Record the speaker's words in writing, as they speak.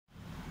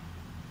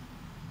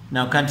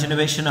Now,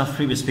 continuation of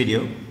previous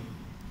video.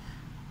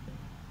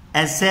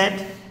 As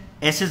said,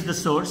 S is the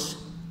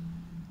source,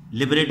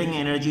 liberating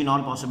energy in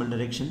all possible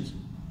directions.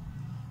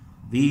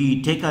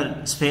 We take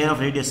a sphere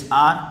of radius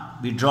r,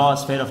 we draw a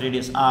sphere of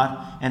radius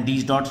r, and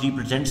these dots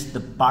represents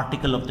the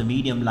particle of the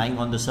medium lying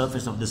on the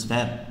surface of the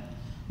sphere.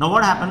 Now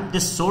what happened?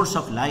 This source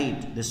of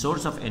light, this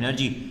source of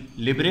energy,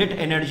 liberate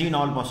energy in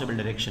all possible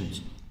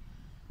directions.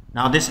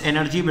 Now this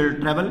energy will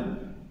travel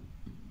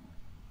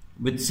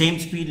with same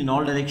speed in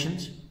all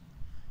directions.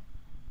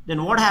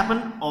 Then what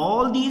happened?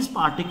 All these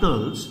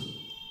particles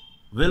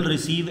will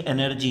receive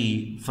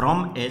energy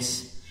from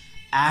S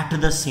at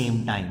the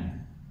same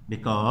time,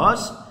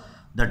 because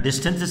the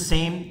distance is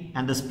same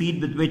and the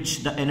speed with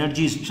which the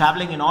energy is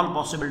traveling in all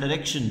possible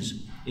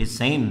directions is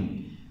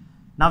same.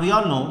 Now we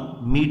all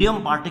know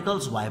medium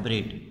particles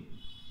vibrate.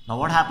 Now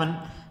what happened?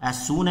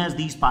 As soon as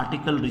these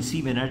particles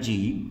receive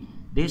energy,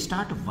 they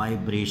start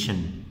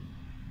vibration.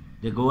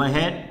 They go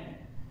ahead,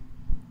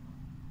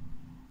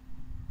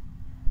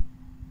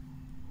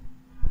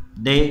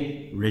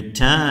 they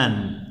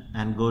return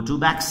and go to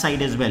back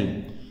side as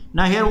well.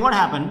 Now here what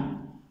happened?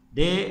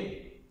 They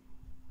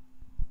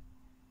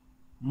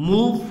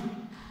move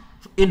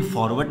in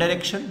forward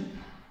direction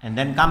and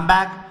then come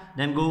back,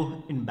 then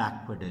go in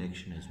backward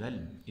direction as well.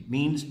 It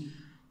means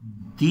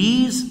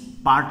these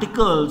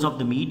particles of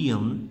the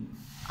medium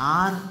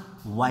are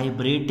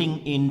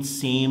vibrating in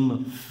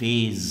same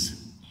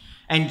phase.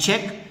 And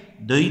check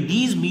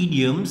these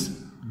medium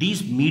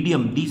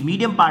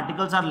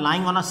particles are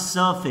lying on a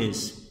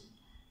surface.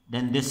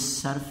 Then this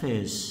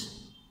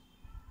surface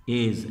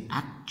is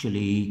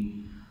actually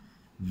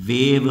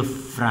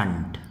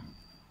wavefront.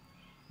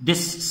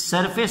 This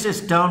surface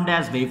is termed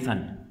as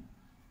wavefront.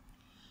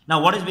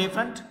 Now what is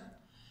wavefront?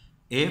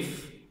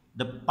 If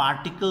the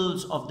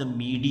particles of the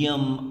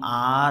medium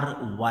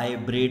are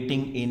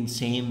vibrating in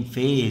same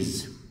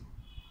phase,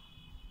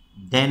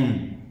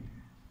 then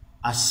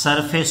a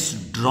surface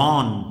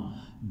drawn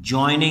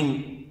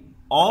joining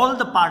all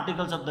the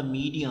particles of the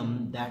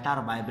medium that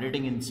are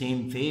vibrating in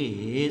same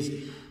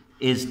phase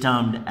is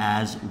termed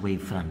as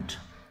wavefront.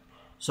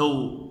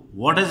 So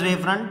what is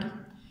wavefront?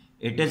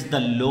 It is the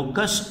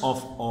locus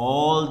of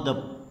all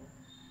the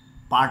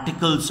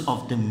particles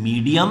of the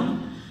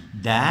medium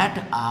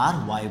that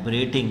are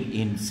vibrating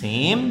in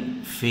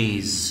same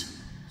phase.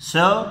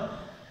 So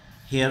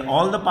here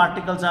all the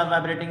particles are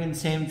vibrating in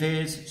same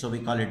phase, so we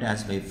call it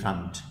as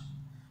wavefront.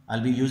 I'll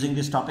be using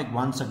this topic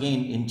once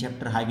again in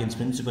chapter Huygens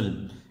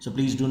principle, so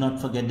please do not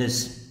forget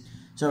this.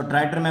 So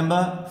try to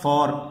remember,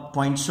 for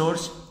point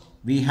source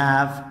we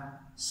have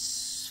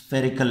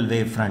spherical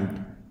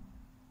wavefront,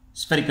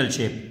 spherical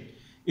shape.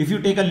 If you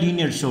take a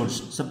linear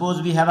source,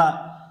 suppose we have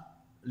a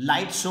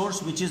light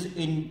source which is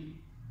in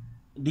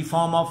the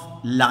form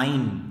of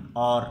line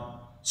or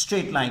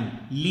straight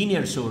line,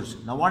 linear source.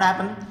 Now what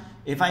happened?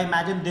 If I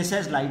imagine this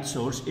as light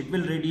source, it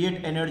will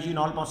radiate energy in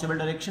all possible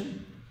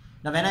direction.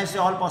 Now when I say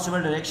all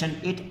possible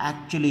direction, it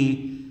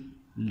actually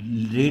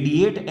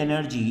radiate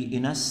energy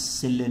in a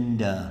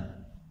cylinder.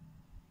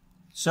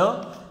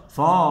 So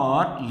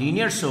for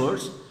linear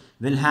source,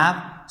 we'll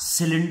have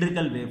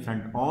cylindrical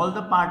wavefront. All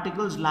the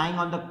particles lying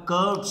on the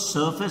curved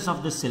surface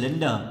of the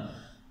cylinder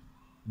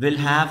will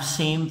have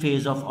same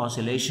phase of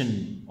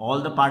oscillation.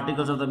 All the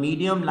particles of the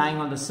medium lying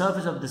on the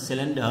surface of the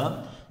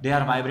cylinder, they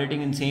are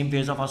vibrating in same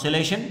phase of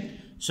oscillation.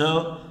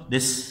 So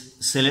this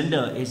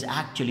cylinder is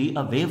actually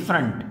a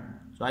wavefront.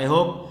 So I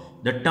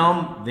hope the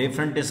term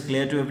wavefront is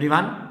clear to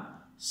everyone.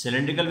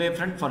 Cylindrical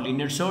wavefront for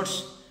linear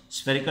source,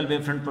 spherical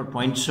wavefront for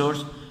point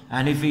source.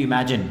 And if we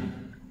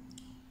imagine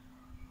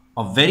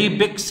a very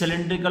big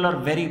cylindrical or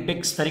very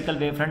big spherical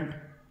wavefront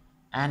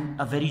and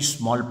a very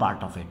small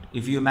part of it.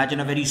 If you imagine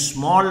a very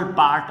small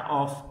part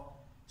of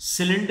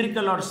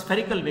cylindrical or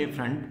spherical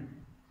wavefront,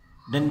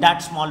 then that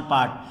small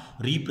part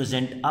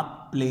represent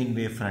a plane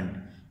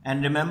wavefront.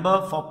 And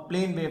remember, for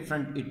plane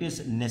wavefront, it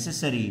is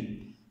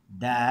necessary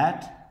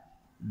that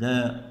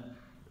the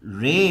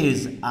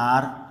rays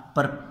are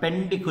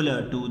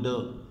perpendicular to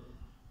the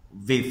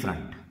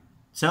wavefront.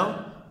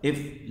 So if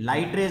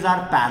light rays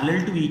are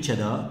parallel to each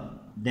other,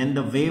 then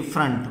the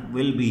wavefront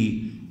will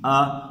be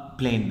a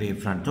plane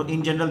wavefront. So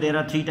in general, there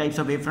are three types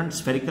of wavefront: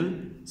 spherical,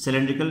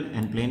 cylindrical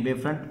and plane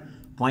wavefront.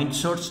 Point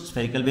source,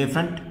 spherical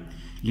wavefront;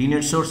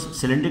 linear source,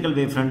 cylindrical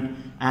wavefront;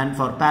 and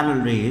for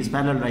parallel rays,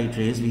 parallel light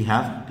rays, we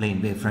have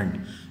plane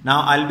wavefront.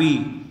 Now I'll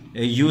be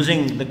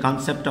using the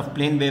concept of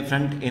plane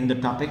wavefront in the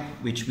topic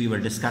which we were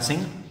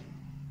discussing.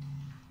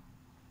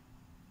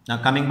 Now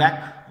coming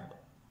back,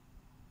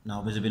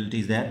 now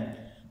visibility is there.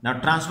 Now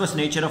transverse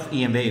nature of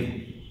EM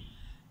wave.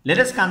 Let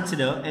us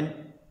consider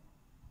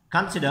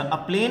a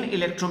plane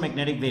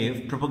electromagnetic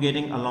wave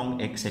propagating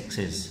along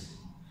x-axis.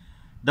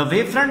 The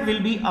wavefront will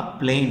be a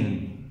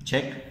plane.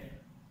 Check,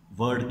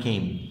 word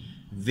came.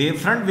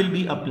 Wavefront will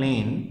be a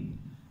plane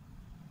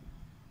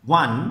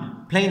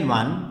 1,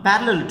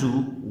 parallel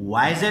to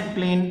YZ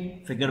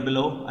plane, figure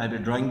below, I will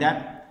be drawing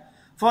that.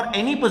 For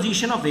any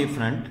position of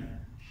wavefront,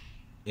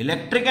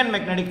 electric and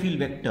magnetic field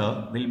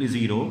vector will be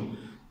 0.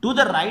 To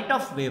the right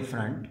of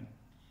wavefront,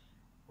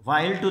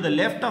 while to the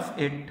left of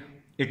it,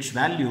 its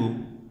value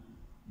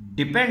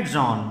depends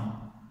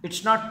on,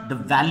 it's not the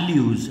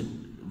values,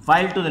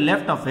 while to the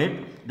left of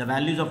it, the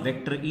values of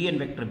vector E and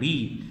vector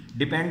B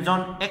depends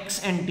on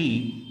X and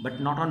T,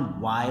 but not on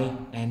Y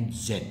and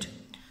Z.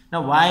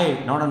 Now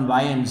why not on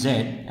Y and Z,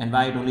 and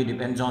why it only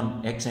depends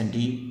on X and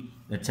T?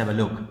 Let's have a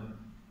look.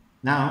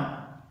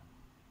 Now,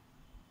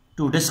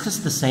 to discuss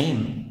the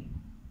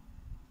same,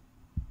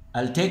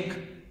 I'll take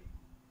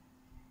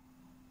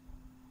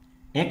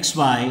X,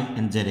 Y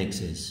and Z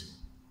axis.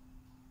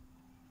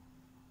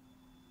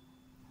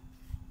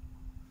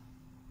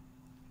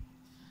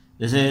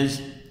 This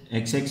is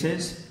X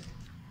axis,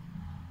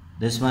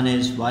 this one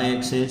is Y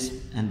axis,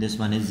 and this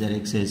one is Z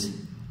axis.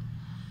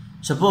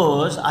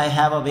 Suppose I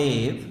have a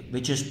wave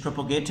which is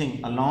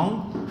propagating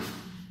along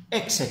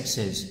X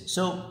axis.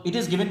 So it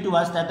is given to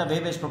us that the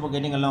wave is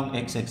propagating along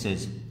X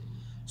axis.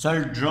 So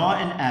I'll draw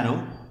an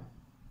arrow,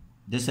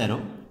 this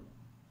arrow,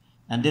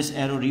 and this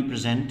arrow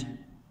represent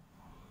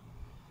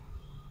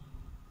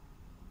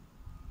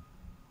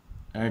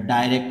a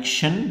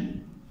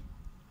direction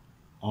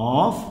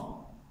of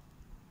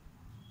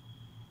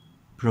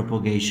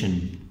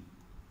propagation.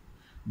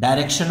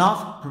 Direction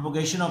of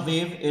propagation of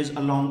wave is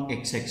along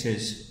X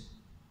axis.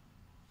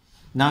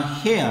 Now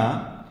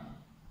here,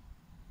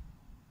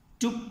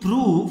 to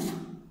prove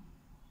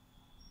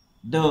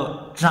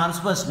the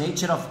transverse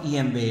nature of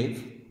EM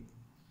wave,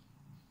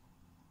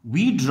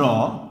 we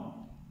draw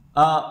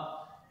a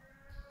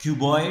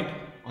cuboid,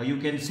 or you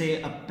can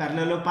say a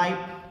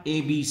parallelopipe,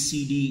 A, B,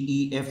 C, D,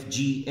 E, F,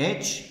 G,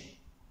 H.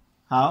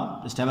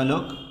 How? Just have a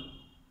look.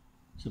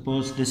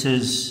 Suppose this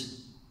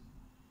is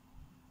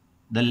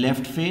the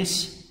left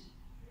face.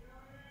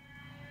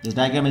 This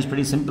diagram is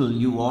pretty simple.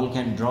 You all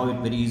can draw it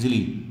very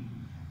easily.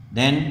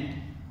 Then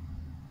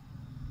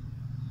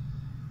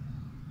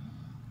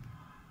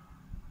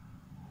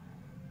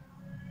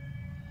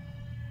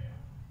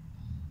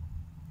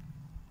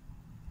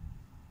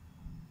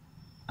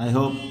I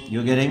hope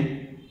you're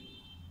getting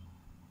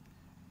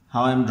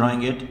how I'm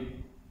drawing it.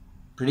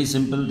 Pretty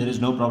simple, there is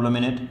no problem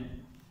in it.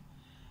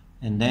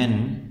 And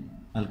then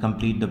I'll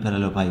complete the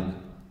parallelopipe.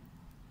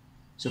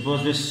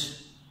 Suppose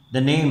this,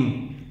 the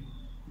name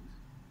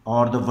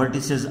or the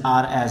vertices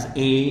are as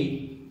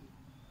A,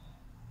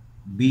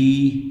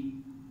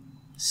 B,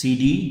 C,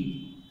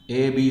 D,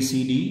 A, B,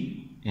 C,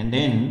 D, and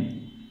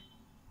then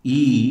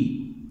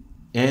E,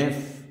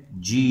 F,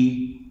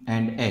 G,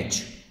 and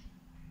H.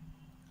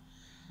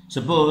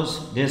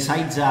 Suppose their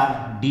sides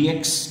are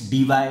dx,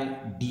 dy,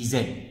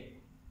 dz.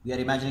 We are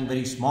imagining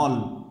very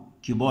small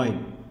cuboid.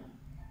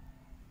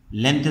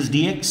 Length is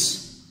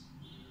dx,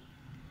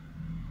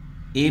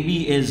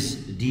 AB is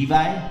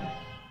dy,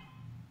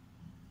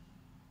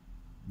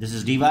 this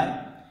is dy,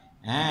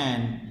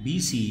 and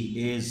BC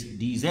is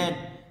dz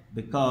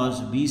because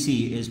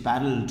BC is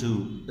parallel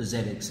to the z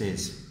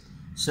axis.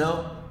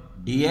 So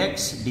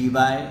dx, dy,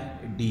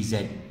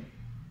 dz.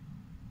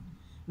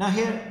 Now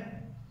here,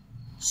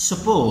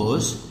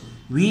 suppose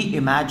we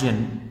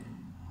imagine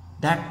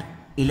that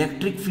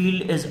electric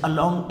field is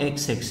along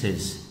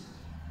x-axis.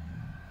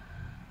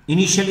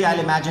 Initially, I'll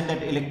imagine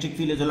that electric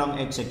field is along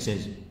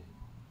x-axis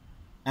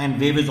and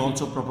wave is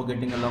also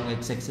propagating along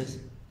x-axis.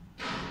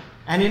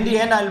 And in the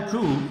end, I'll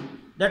prove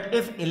that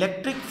if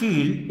electric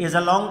field is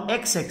along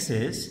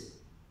x-axis,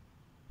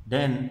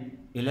 then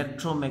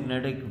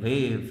electromagnetic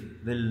wave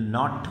will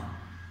not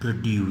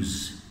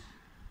produce.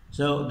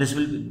 So this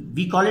will,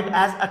 we call it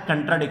as a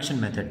contradiction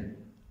method.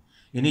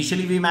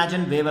 Initially, we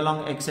imagine wave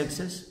along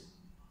x-axis,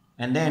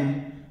 and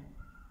then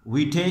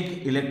we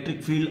take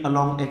electric field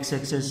along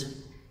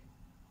x-axis.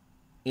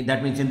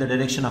 That means in the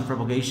direction of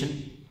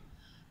propagation.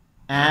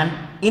 And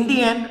in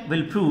the end,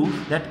 we'll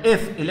prove that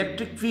if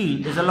electric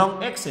field is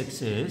along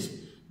x-axis,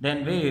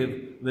 then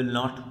wave will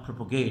not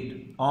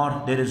propagate,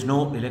 or there is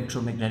no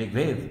electromagnetic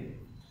wave.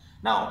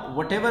 Now,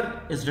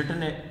 whatever is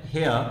written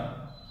here,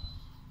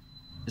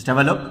 just have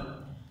a look.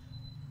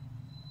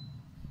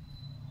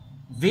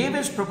 Wave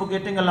is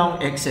propagating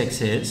along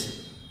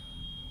x-axis,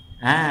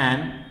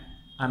 and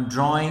I'm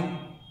drawing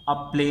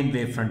a plane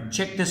wavefront.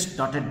 Check this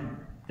dotted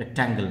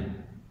rectangle.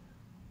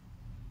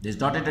 This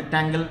dotted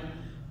rectangle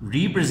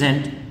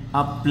represent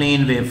a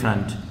plane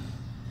wavefront.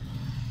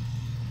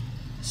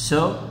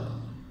 So,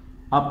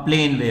 a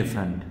plane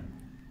wavefront.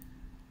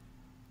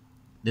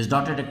 This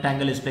dotted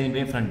rectangle is plane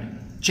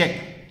wavefront.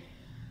 Check.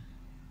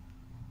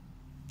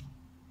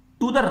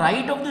 To the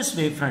right of this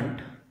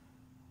wavefront,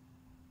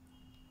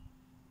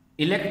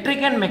 electric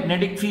and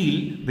magnetic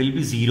field will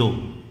be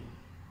zero,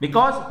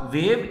 because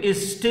wave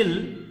is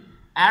still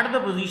at the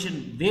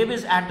position, wave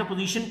is at the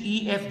position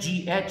E, F,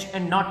 G, H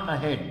and not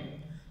ahead.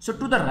 So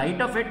to the right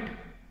of it,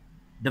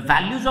 the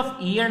values of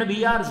E and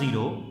B are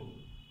 0,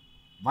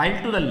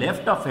 while to the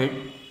left of it,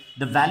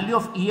 the value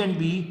of E and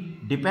B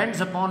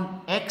depends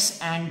upon X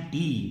and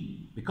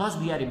D, because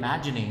we are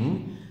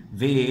imagining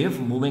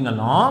wave moving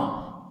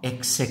along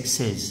X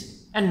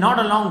axis and not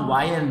along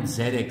Y and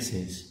Z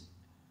axis.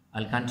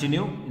 I'll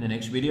continue in the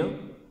next video.